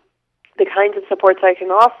the kinds of supports I can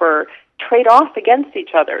offer trade off against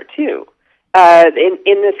each other, too.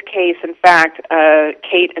 In this case, in fact,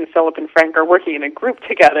 Kate and Philip and Frank are working in a group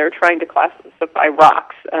together trying to classify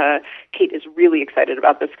rocks. Kate is really excited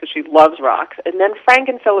about this because she loves rocks. And then Frank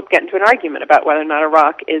and Philip get into an argument about whether or not a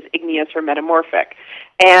rock is igneous or metamorphic.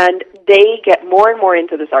 And they get more and more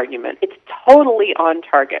into this argument. It's totally on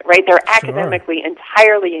target, right? They're academically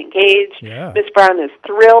entirely engaged. Yeah. Miss Brown is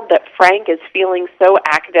thrilled that Frank is feeling so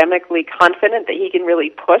academically confident that he can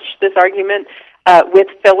really push this argument with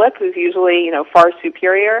Philip, who's usually, far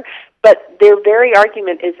superior. But their very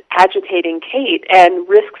argument is agitating Kate and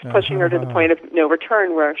risks pushing her to the point of no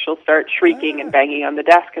return, where she'll start shrieking and banging on the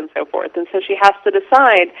desk and so forth. And so she has to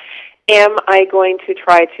decide, am I going to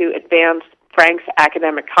try to advance Frank's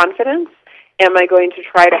academic confidence? Am I going to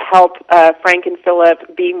try to help Frank and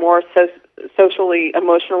Philip be more socially,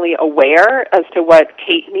 emotionally aware as to what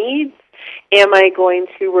Kate needs? Am I going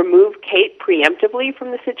to remove Kate preemptively from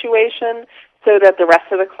the situation so that the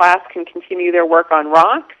rest of the class can continue their work on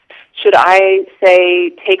rocks? Should I,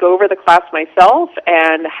 say, take over the class myself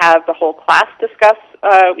and have the whole class discuss,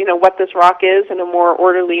 what this rock is in a more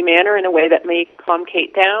orderly manner in a way that may calm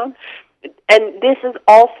Kate down? And this is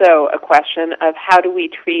also a question of how do we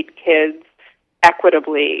treat kids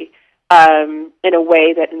equitably in a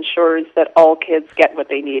way that ensures that all kids get what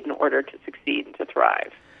they need in order to succeed and to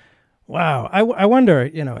thrive. Wow. I wonder,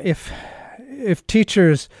 if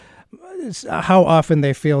teachers, how often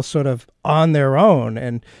they feel sort of on their own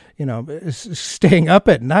and, staying up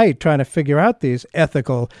at night trying to figure out these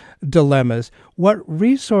ethical dilemmas, what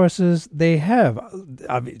resources they have.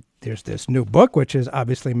 There's this new book, which is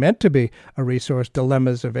obviously meant to be a resource,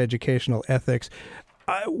 Dilemmas of Educational Ethics.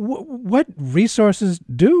 What resources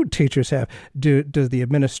do teachers have? Does the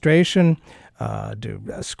administration, do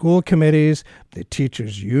school committees, the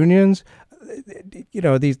teachers' unions?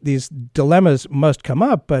 These dilemmas must come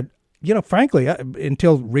up, but frankly,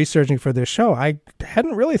 until researching for this show, I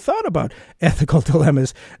hadn't really thought about ethical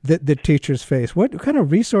dilemmas that teachers face. What kind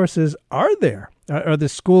of resources are there? Are the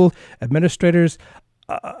school administrators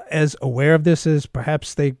as aware of this as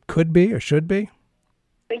perhaps they could be or should be?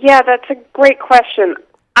 Yeah, that's a great question.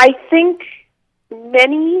 I think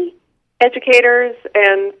many educators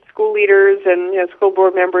and school leaders and school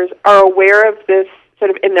board members are aware of this sort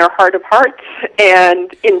of in their heart of hearts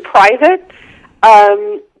and in private.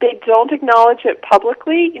 They don't acknowledge it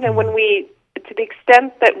publicly. When we, to the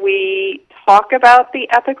extent that we talk about the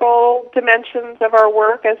ethical dimensions of our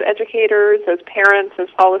work as educators, as parents, as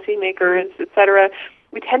policymakers, et cetera,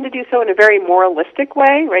 we tend to do so in a very moralistic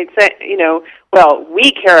way, right? So,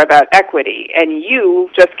 we care about equity, and you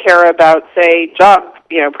just care about, say, job,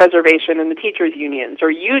 preservation in the teachers' unions,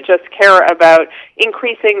 or you just care about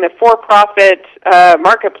increasing the for-profit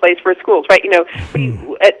marketplace for schools, right?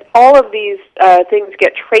 All of these things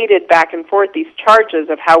get traded back and forth, these charges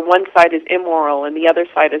of how one side is immoral and the other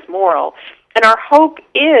side is moral. And our hope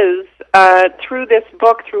is, through this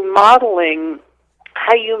book, through modeling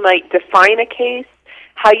how you might define a case,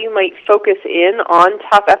 how you might focus in on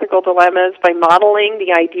tough ethical dilemmas by modeling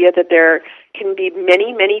the idea that there can be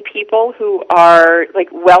many, many people who are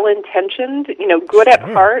well-intentioned, good at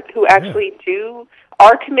heart, who actually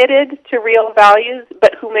are committed to real values,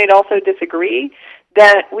 but who may also disagree,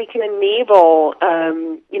 that we can enable,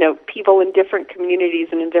 people in different communities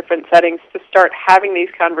and in different settings to start having these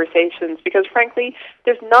conversations, because frankly,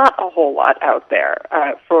 there's not a whole lot out there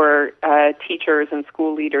for teachers and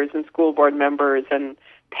school leaders and school board members and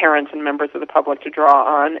parents and members of the public to draw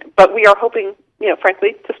on. But we are hoping,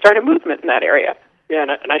 frankly, to start a movement in that area. Yeah,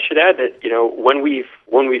 and I should add that when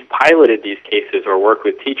we've piloted these cases or worked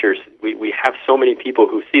with teachers, we have so many people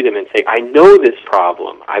who see them and say, "I know this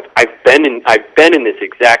problem. I've been in this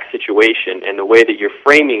exact situation, and the way that you're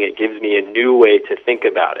framing it gives me a new way to think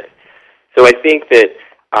about it." So I think that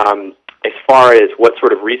as far as what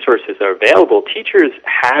sort of resources are available, teachers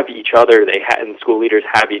have each other. And school leaders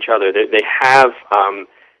have each other. They have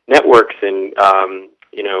networks and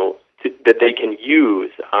that they can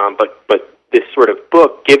use, but this sort of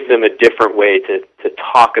book gives them a different way to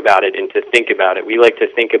talk about it and to think about it. We like to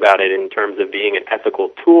think about it in terms of being an ethical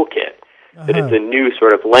toolkit, that it's a new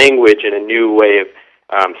sort of language and a new way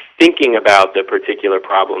of thinking about the particular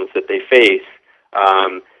problems that they face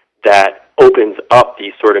that opens up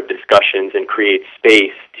these sort of discussions and creates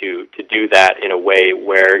space to do that in a way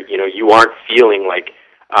where, you aren't feeling like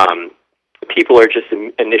people are just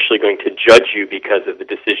initially going to judge you because of the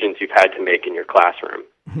decisions you've had to make in your classroom.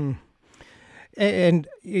 Mm-hmm. And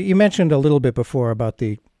you mentioned a little bit before about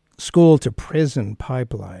the school-to-prison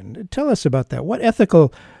pipeline. Tell us about that. What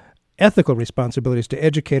ethical responsibilities do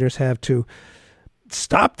educators have to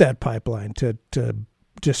stop that pipeline, to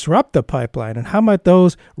disrupt the pipeline, and how might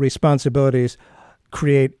those responsibilities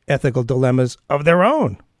create ethical dilemmas of their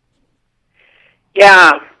own?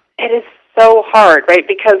 Yeah, it is so hard, right?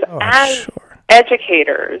 Because as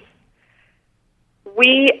educators,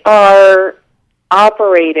 we are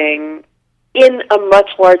operating in a much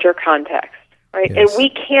larger context, right? Yes. And we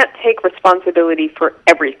can't take responsibility for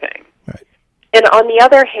everything. Right. And on the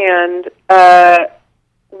other hand,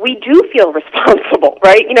 we do feel responsible,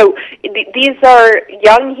 right? You know, these are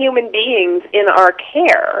young human beings in our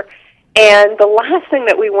care, and the last thing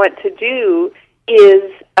that we want to do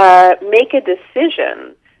is make a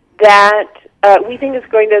decision that we think is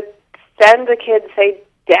going to send a kid, say,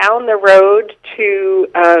 down the road to,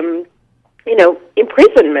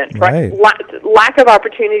 imprisonment, right? Lack of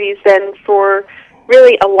opportunities then for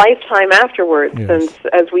really a lifetime afterwards, since,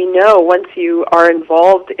 as we know, once you are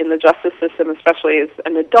involved in the justice system, especially as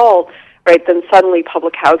an adult, right, then suddenly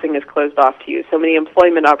public housing is closed off to you. So many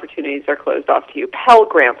employment opportunities are closed off to you. Pell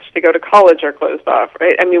Grants to go to college are closed off,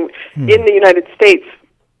 right? I mean, in the United States,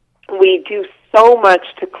 we do so much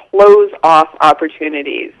to close off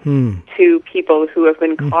opportunities to people who have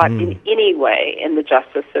been caught in any way in the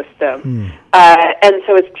justice system. And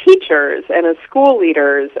so as teachers and as school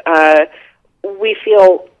leaders, we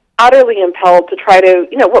feel utterly impelled to try to,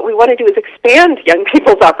 what we want to do is expand young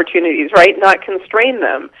people's opportunities, right, not constrain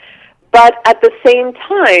them. But at the same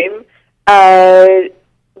time,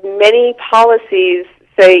 many policies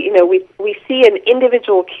say, we see an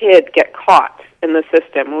individual kid get caught in the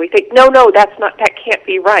system, and we think, no, that can't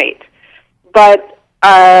be right. But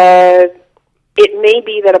it may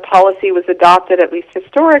be that a policy was adopted, at least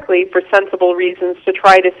historically, for sensible reasons to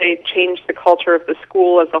try to, say, change the culture of the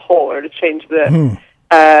school as a whole, or to change the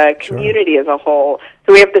community as a whole.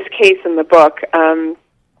 So we have this case in the book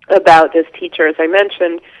about this teacher, as I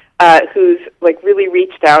mentioned, who's really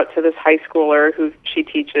reached out to this high schooler who she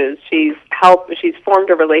teaches. She's formed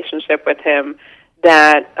a relationship with him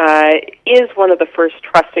that is one of the first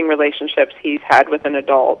trusting relationships he's had with an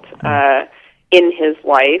adult in his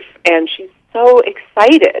life, and she's so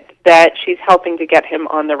excited that she's helping to get him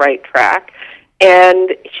on the right track. And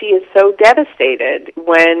she is so devastated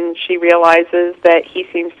when she realizes that he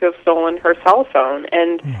seems to have stolen her cell phone.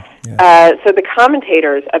 And so the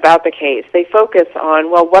commentators about the case, they focus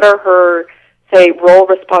on, what are her, say, role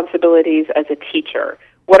responsibilities as a teacher?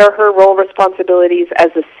 What are her role responsibilities as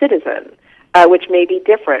a citizen, which may be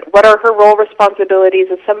different? What are her role responsibilities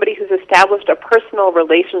as somebody who's established a personal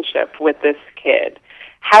relationship with this kid?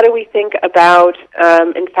 How do we think about,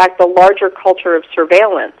 in fact, the larger culture of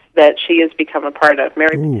surveillance that she has become a part of?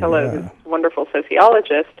 Mary Patillo, who's a wonderful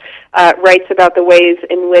sociologist, writes about the ways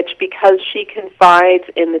in which, because she confides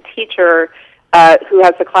in the teacher who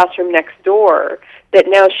has the classroom next door, that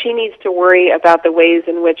now she needs to worry about the ways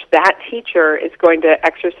in which that teacher is going to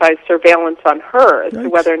exercise surveillance on her as to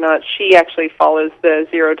whether or not she actually follows the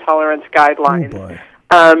zero-tolerance guidelines.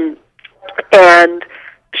 And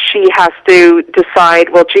she has to decide,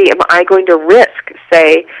 am I going to risk,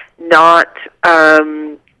 say, not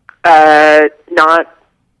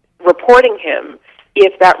reporting him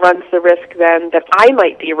if that runs the risk then that I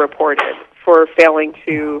might be reported for failing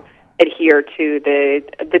to adhere to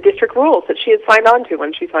the district rules that she had signed on to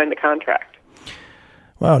when she signed the contract.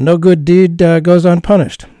 Wow, no good deed goes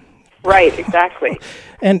unpunished. Right, exactly.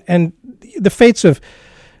 And the fates of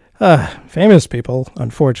famous people,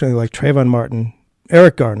 unfortunately, like Trayvon Martin,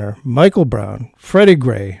 Eric Garner, Michael Brown, Freddie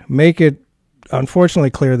Gray, make it unfortunately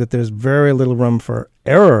clear that there's very little room for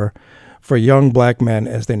error for young black men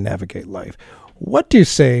as they navigate life. What do you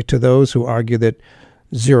say to those who argue that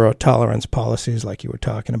zero-tolerance policies, like you were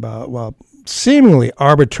talking about, while seemingly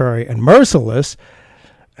arbitrary and merciless,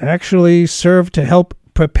 actually serve to help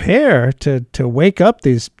prepare to wake up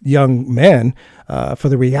these young men for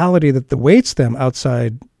the reality that awaits them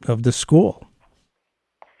outside of the school?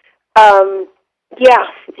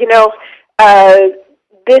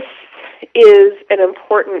 This is an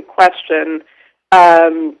important question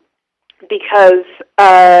because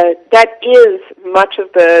that is much of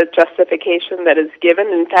the justification that is given.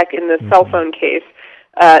 In fact, in the cell phone case,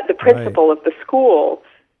 the principal of the school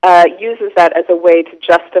uses that as a way to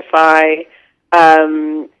justify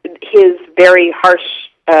his very harsh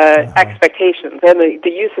expectations and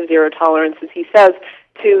the use of zero tolerance, as he says,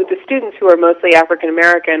 to the students who are mostly African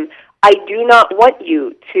American. I do not want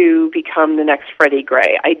you to become the next Freddie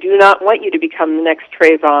Gray. I do not want you to become the next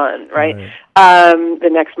Trayvon, right? The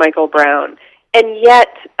next Michael Brown. And yet,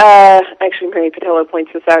 actually Mary Patillo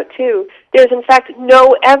points this out too, there's in fact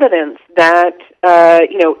no evidence that,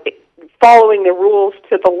 following the rules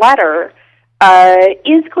to the letter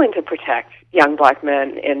is going to protect young black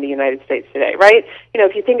men in the United States today, right?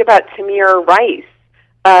 If you think about Tamir Rice,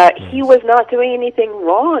 he was not doing anything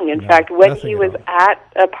wrong. In fact, when he was at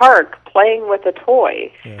a park playing with a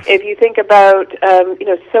toy, if you think about,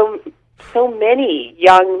 so many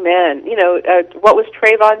young men, what was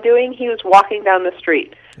Trayvon doing? He was walking down the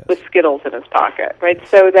street with Skittles in his pocket, right?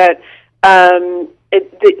 So that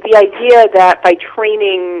the idea that by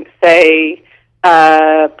training, say,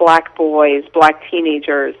 black boys, black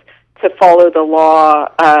teenagers, to follow the law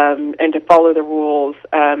and to follow the rules,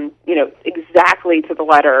 exactly to the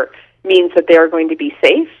letter, means that they are going to be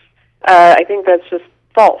safe. I think that's just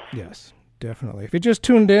false. Yes, definitely. If you just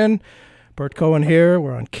tuned in, Bert Cohen here.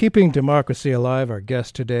 We're on Keeping Democracy Alive. Our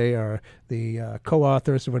guests today are the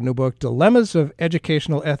co-authors of a new book, Dilemmas of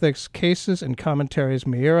Educational Ethics, Cases and Commentaries,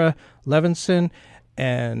 Meira Levinson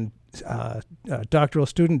and doctoral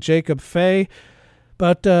student Jacob Fay.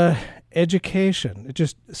 But education,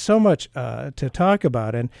 just so much to talk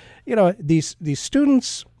about. And, these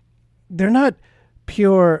students, they're not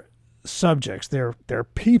pure subjects. They're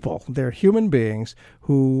people. They're human beings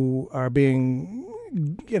who are being,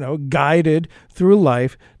 guided through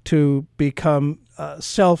life to become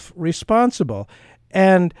self-responsible.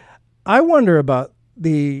 And I wonder about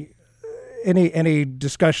any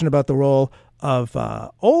discussion about the role of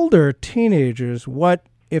older teenagers, what,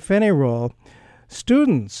 if any, role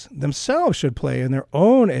students themselves should play in their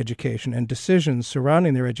own education and decisions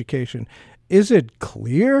surrounding their education. Is it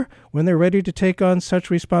clear when they're ready to take on such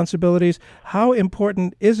responsibilities? How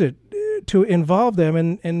important is it to involve them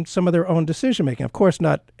in some of their own decision-making? Of course,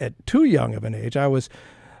 not at too young of an age. I was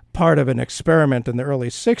part of an experiment in the early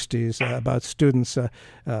 60s about students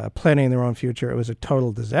planning their own future. It was a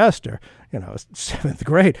total disaster, 7th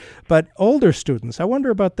grade. But older students, I wonder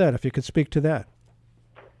about that, if you could speak to that.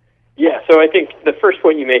 Yeah, so I think the first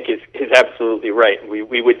point you make is absolutely right.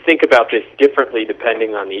 We would think about this differently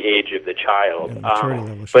depending on the age of the child.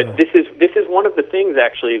 But this is one of the things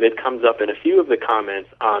actually that comes up in a few of the comments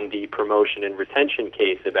on the promotion and retention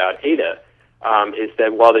case about Ada, is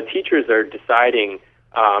that while the teachers are deciding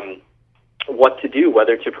what to do,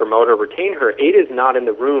 whether to promote or retain her, Ada's not in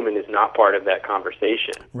the room and is not part of that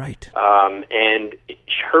conversation. Right. And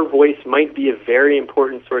her voice might be a very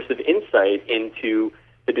important source of insight into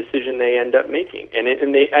the decision they end up making,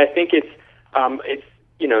 I think it's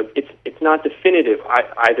not definitive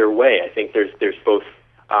either way. I think there's both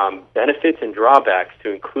benefits and drawbacks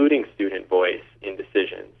to including student voice in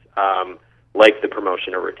decisions, like the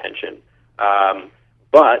promotion or retention.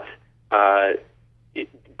 But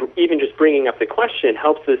even just bringing up the question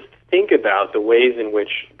helps us think about the ways in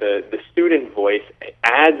which the student voice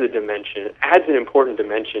adds an important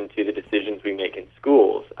dimension to the decisions we make in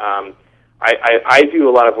schools. I do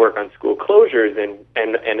a lot of work on school closures, and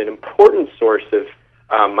an important source of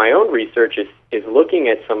my own research is looking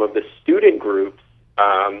at some of the student groups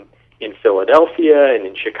in Philadelphia and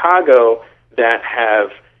in Chicago that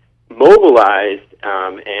have mobilized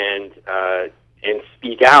and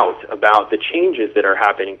speak out about the changes that are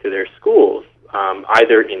happening to their schools,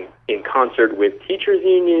 either in concert with teachers'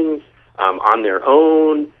 unions, on their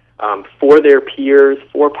own, for their peers,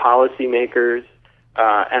 for policymakers.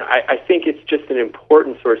 And I think it's just an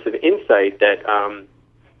important source of insight that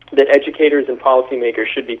educators and policymakers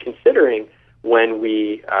should be considering when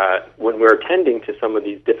we're attending to some of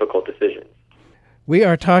these difficult decisions. We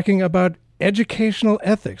are talking about educational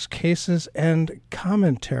ethics, cases and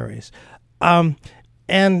commentaries, and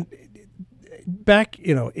back,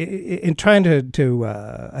 in trying to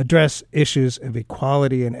address issues of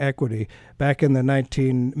equality and equity, back in the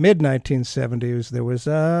mid-1970s, there was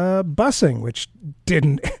busing, which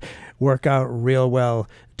didn't work out real well,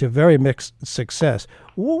 to very mixed success.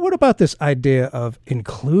 What about this idea of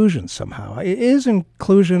inclusion somehow? Is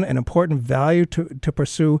inclusion an important value to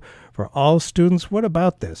pursue for all students? What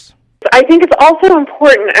about this? I think it's also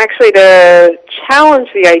important, actually, to challenge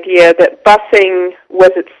the idea that busing was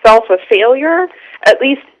itself a failure. At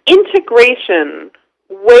least integration,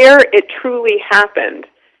 where it truly happened,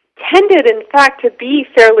 tended, in fact, to be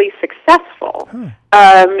fairly successful.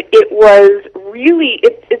 It was really,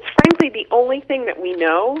 it's frankly the only thing that we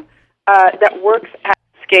know that works at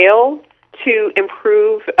scale to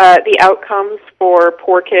improve the outcomes for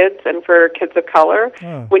poor kids and for kids of color.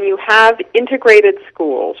 When you have integrated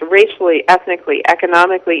schools, racially, ethnically,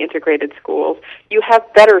 economically integrated schools, you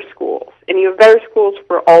have better schools, and you have better schools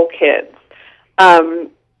for all kids.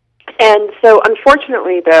 And so,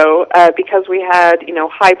 unfortunately, though, because we had,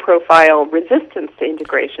 high-profile resistance to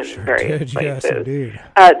integration in various places,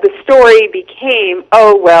 the story became,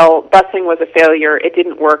 busing was a failure. It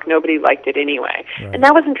didn't work. Nobody liked it anyway. Right. And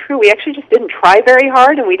that wasn't true. We actually just didn't try very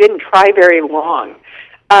hard, and we didn't try very long.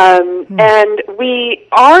 And we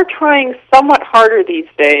are trying somewhat harder these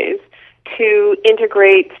days to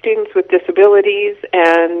integrate students with disabilities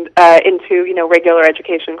and into regular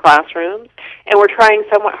education classrooms, and we're trying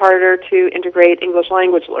somewhat harder to integrate English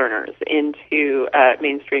language learners into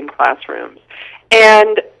mainstream classrooms.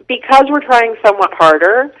 And because we're trying somewhat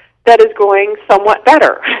harder, that is going somewhat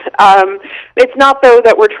better. It's not, though,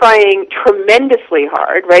 that we're trying tremendously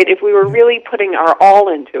hard, right? If we were really putting our all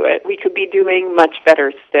into it, we could be doing much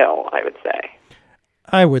better still, I would say.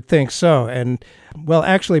 I would think so. And, well,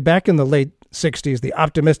 actually, back in the late 60s, the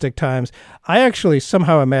optimistic times, I actually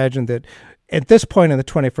somehow imagined that at this point in the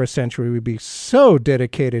 21st century, we'd be so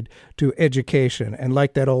dedicated to education. And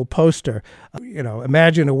like that old poster,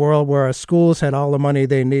 imagine a world where our schools had all the money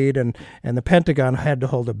they need and the Pentagon had to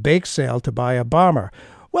hold a bake sale to buy a bomber.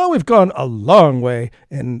 Well, we've gone a long way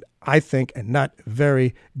in, I think, a not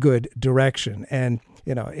very good direction. And,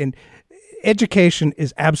 education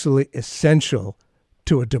is absolutely essential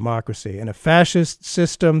to a democracy. In a fascist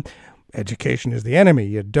system, education is the enemy.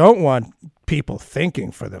 You don't want people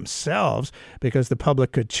thinking for themselves because the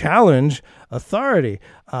public could challenge authority.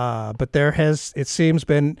 But there has, it seems,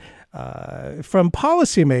 been, from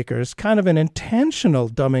policymakers, kind of an intentional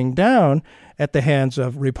dumbing down at the hands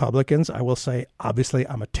of Republicans. I will say, obviously,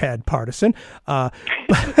 I'm a tad partisan.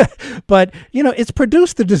 But it's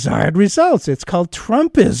produced the desired results. It's called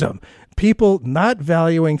Trumpism. People not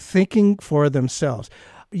valuing thinking for themselves.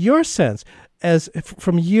 Your sense, as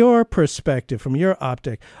from your perspective, from your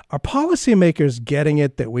optic, are policymakers getting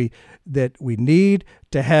it that we need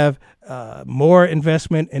to have more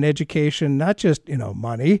investment in education, not just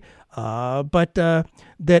money, but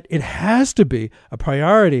that it has to be a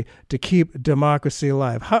priority to keep democracy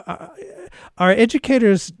alive? Are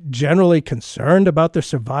educators generally concerned about the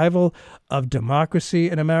survival of democracy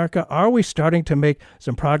in America? Are we starting to make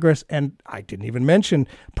some progress? And I didn't even mention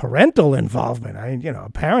parental involvement.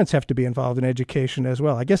 Parents have to be involved in education as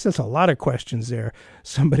well. I guess there's a lot of questions there.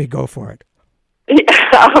 Somebody go for it.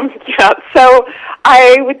 So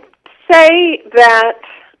I would say that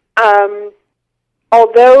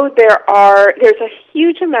although there's a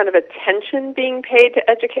huge amount of attention being paid to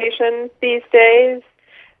education these days,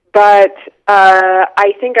 but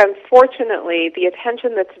I think, unfortunately, the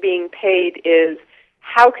attention that's being paid is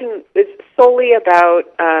solely about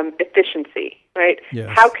efficiency, right? Yes.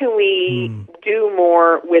 How can we do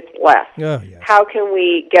more with less? Oh, yes. How can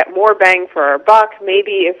we get more bang for our buck?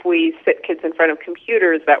 Maybe if we sit kids in front of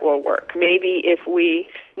computers, that will work. Maybe if we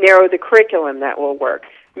narrow the curriculum, that will work.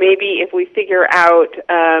 Maybe if we figure out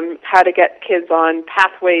how to get kids on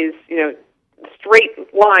pathways,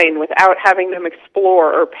 straight line without having them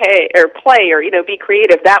explore or play or be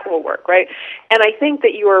creative, that will work, right? And I think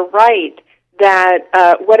that you are right that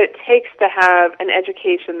what it takes to have an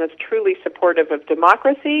education that's truly supportive of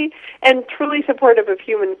democracy and truly supportive of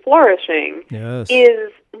human flourishing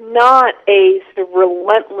is not a sort of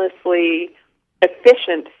relentlessly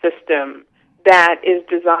efficient system that is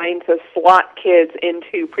designed to slot kids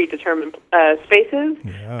into predetermined spaces,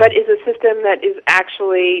 but is a system that is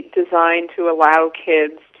actually designed to allow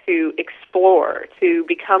kids to explore, to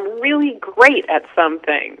become really great at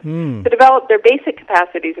something, to develop their basic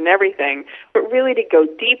capacities and everything, but really to go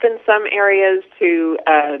deep in some areas, to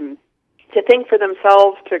think for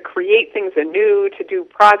themselves, to create things anew, to do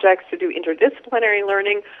projects, to do interdisciplinary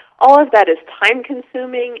learning. All of that is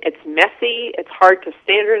time-consuming, it's messy, it's hard to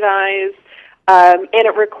standardize, and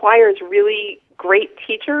it requires really great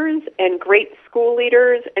teachers and great school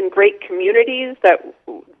leaders and great communities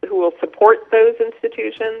who will support those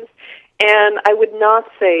institutions. And I would not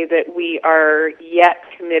say that we are yet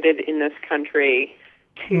committed in this country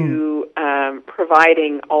to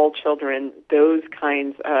providing all children those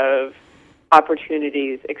kinds of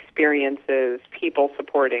opportunities, experiences, people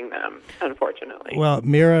supporting them, unfortunately. Well,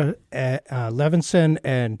 Mira Levinson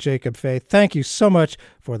and Jacob Fay, thank you so much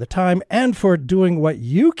for the time and for doing what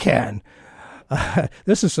you can.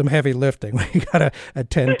 This is some heavy lifting. We got to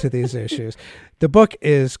attend to these issues. The book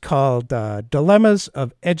is called Dilemmas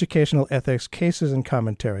of Educational Ethics, Cases and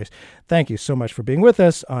Commentaries. Thank you so much for being with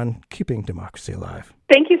us on Keeping Democracy Alive.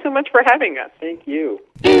 Thank you so much for having us. Thank you.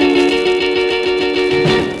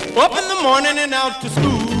 Up in the morning and out to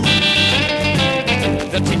school.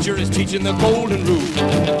 The teacher is teaching the golden rule.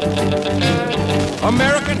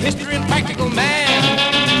 American history and practical math.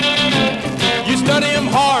 You study them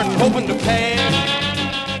hard, hoping to pass.